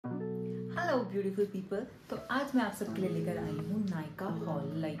Hello beautiful people. तो आज मैं आप सबके लिए लेकर आई हूँ नायका हॉल।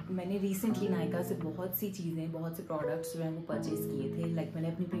 मैंने रिसेंटली नायका से बहुत सी चीज़ें, बहुत से प्रोडक्ट्स जो है वो परचेज किए थे।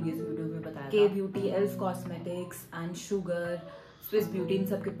 मैंने अपनी प्रीवियस वीडियो में बताया के beauty, e.l.f cosmetics and sugar, Swiss beauty, इन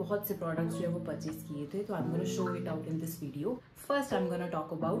सब के बहुत से प्रोडक्ट्स जो है वो परचेज किए थे। तो I am gonna show it out in this video. First I am gonna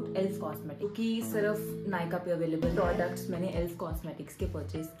talk about e.l.f cosmetics की सिर्फ नायका पे अवेलेबल प्रोडक्ट्स मैंने e.l.f कॉस्मेटिक्स के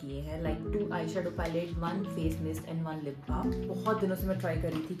परचेज किए हैं। 2 eye shadow palette, 1 face mist and 1 lip balm. बहुत दिनों से मैं ट्राई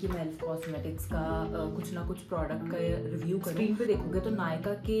कर रही थी कि मैं e.l.f कॉस्मेटिक्स का कुछ ना कुछ प्रोडक्ट का रिव्यू करूँ। स्क्रीन पे देखोगे तो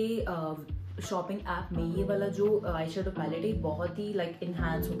नायका के शॉपिंग ऐप में ये वाला जो आई शेडो पैलेट है बहुत ही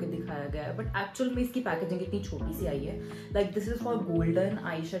इनहांस होकर दिखाया गया है, बट एक्चुअल में इसकी पैकेजिंग इतनी छोटी सी आई है। This is for golden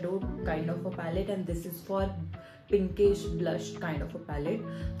eye shadow kind of a palette and this is for pinkish blush kind of a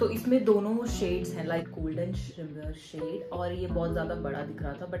palette. तो इसमें दोनों शेड्स हैं, गोल्डन शिमर शेड, और ये बहुत ज्यादा बड़ा दिख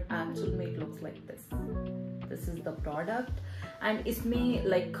रहा था बट एक्चुअल में it looks like this is the product. And इसमें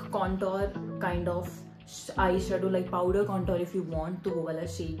contour kind of eye shadow powder contour if you want, तो वो वाला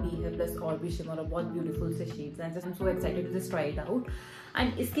शेड भी है, प्लस और भी शिमर और बहुत ब्यूटीफुल से शेड्स हैं। I am so excited to just try it out.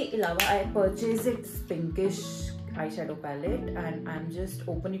 And इसके अलावा I purchase it's pinkish eyeshadow palette and I'm just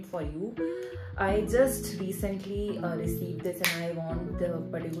open it for you. I just recently received this and I want the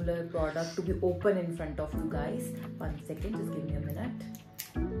particular product to be open in front of you guys. 1 second, just give me a minute.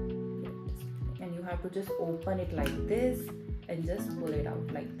 And you have to just open it like this and just pull it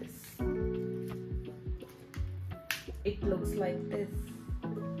out like this. It looks like this.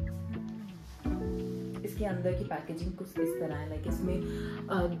 इसके अंदर की packaging कुछ इस तरह है।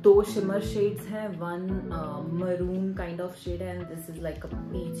 इसमें 2 shimmer shades हैं, 1 maroon kind of shade है and this is a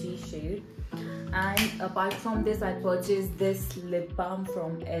Peechi shade. And apart from this I purchase this lip balm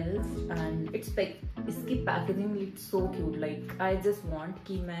from e.l.f and इसकी packaging it's so cute. I just want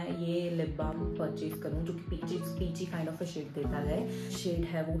कि मैं ये lip balm purchase करूँ जो कि पीची kind of a shade देता है। Shade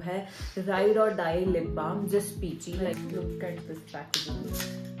है वो है राइड और die lip balm, just Peechi. Look at this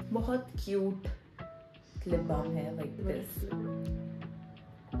packaging, बहुत क्यूट lip balm है like this.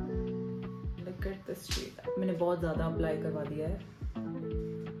 Look at this shade. मैंने बहुत ज़्यादा अप्लाई करवा दिया है।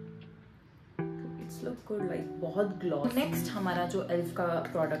 It's look good, बहुत gloss. Next हमारा जो e.l.f का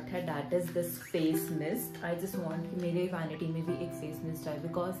प्रोडक्ट है that is this face mist. I just want कि मेरे vanity में भी एक face mist आए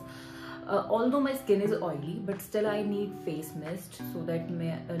because although my skin is oily but still I need face mist so that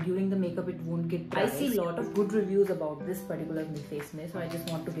during the makeup it won't get dry. I see a lot of good reviews about this particular face mist, so I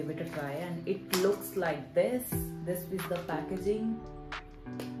just want to give it a try and it looks like this. This is the packaging.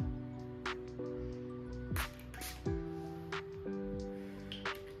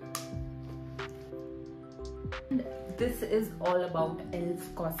 This is all about e.l.f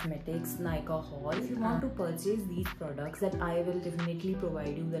cosmetics Nykaa Haul. If you want to purchase these products, then I will definitely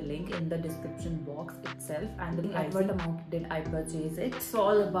provide you the link in the description box itself and at what amount did I purchase it. It's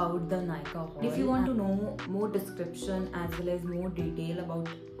all about the Nykaa Haul. If you want to know more description as well as more detail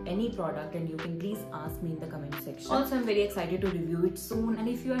about any product, and you can please ask me in the comment section. Also, I'm very excited to review it soon, and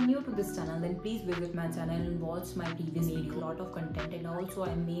if you are new to this channel, then please visit my channel and watch my previous video. A lot of content, and also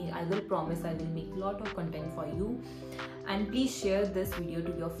I will promise I will make a lot of content for you. And please share this video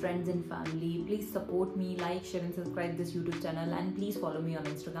to your friends and family. Please support me, like, share and subscribe this YouTube channel, and please follow me on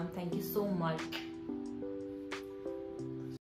Instagram. Thank you so much.